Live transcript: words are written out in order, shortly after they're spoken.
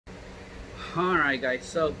Alright guys,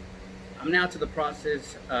 so I'm now to the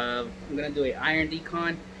process of, I'm going to do an iron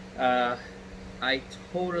decon. I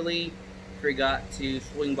totally forgot to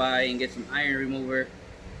swing by and get some iron remover.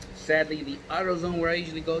 Sadly, the AutoZone where I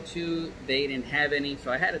usually go to, they didn't have any,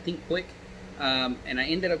 so I had to think quick. And I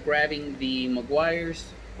ended up grabbing the Meguiar's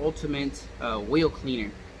Ultimate Wheel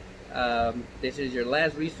Cleaner. This is your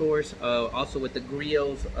last resource, also with the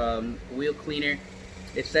Grio's wheel cleaner.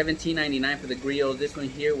 It's $17.99 for the Griot. This one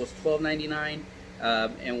here was $12.99,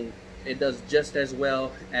 and it does just as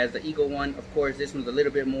well as the Eagle one. Of course, this one's a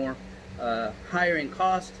little bit more higher in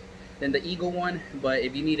cost than the Eagle one, but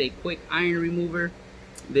if you need a quick iron remover,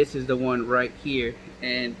 this is the one right here.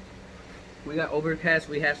 And we got overcast,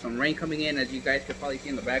 we have some rain coming in, as you guys can probably see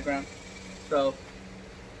in the background. So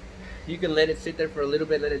you can let it sit there for a little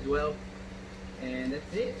bit, let it dwell, and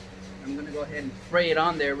that's it. I'm gonna go ahead and spray it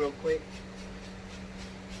on there real quick.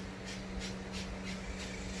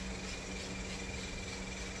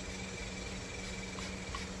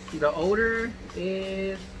 The odor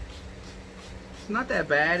is, it's not that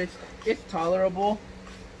bad. It's tolerable.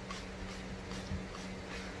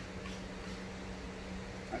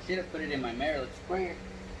 I should have put it in my mirrorless sprayer.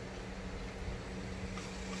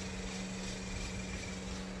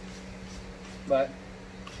 But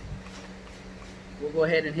we'll go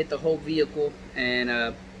ahead and hit the whole vehicle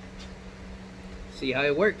and see how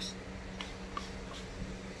it works.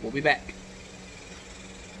 We'll be back.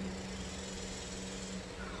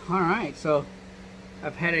 Alright, so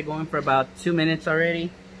I've had it going for about 2 minutes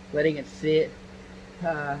already, letting it sit.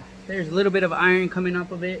 There's a little bit of iron coming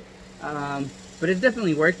off of it, but it's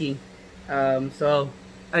definitely working. So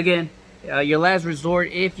again, your last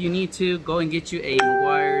resort, if you need to, go and get you a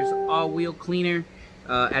Meguiar's all-wheel cleaner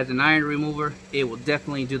as an iron remover. It will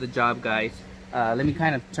definitely do the job, guys. Let me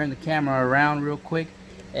kind of turn the camera around real quick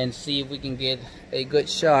and see if we can get a good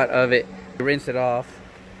shot of it. Rinse it off.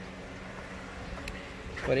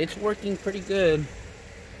 But it's working pretty good.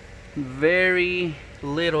 Very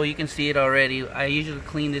little, you can see it already. I usually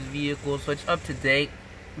clean this vehicle, so it's up to date.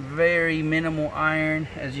 Very minimal iron,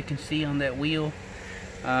 as you can see on that wheel.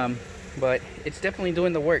 But it's definitely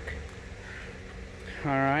doing the work.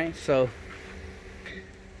 Alright, so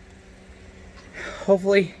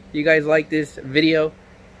hopefully you guys like this video.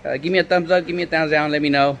 Give me a thumbs up, give me a thumbs down, let me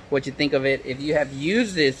know what you think of it. If you have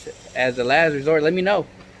used this as a last resort, let me know.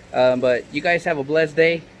 But you guys have a blessed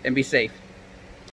day and be safe.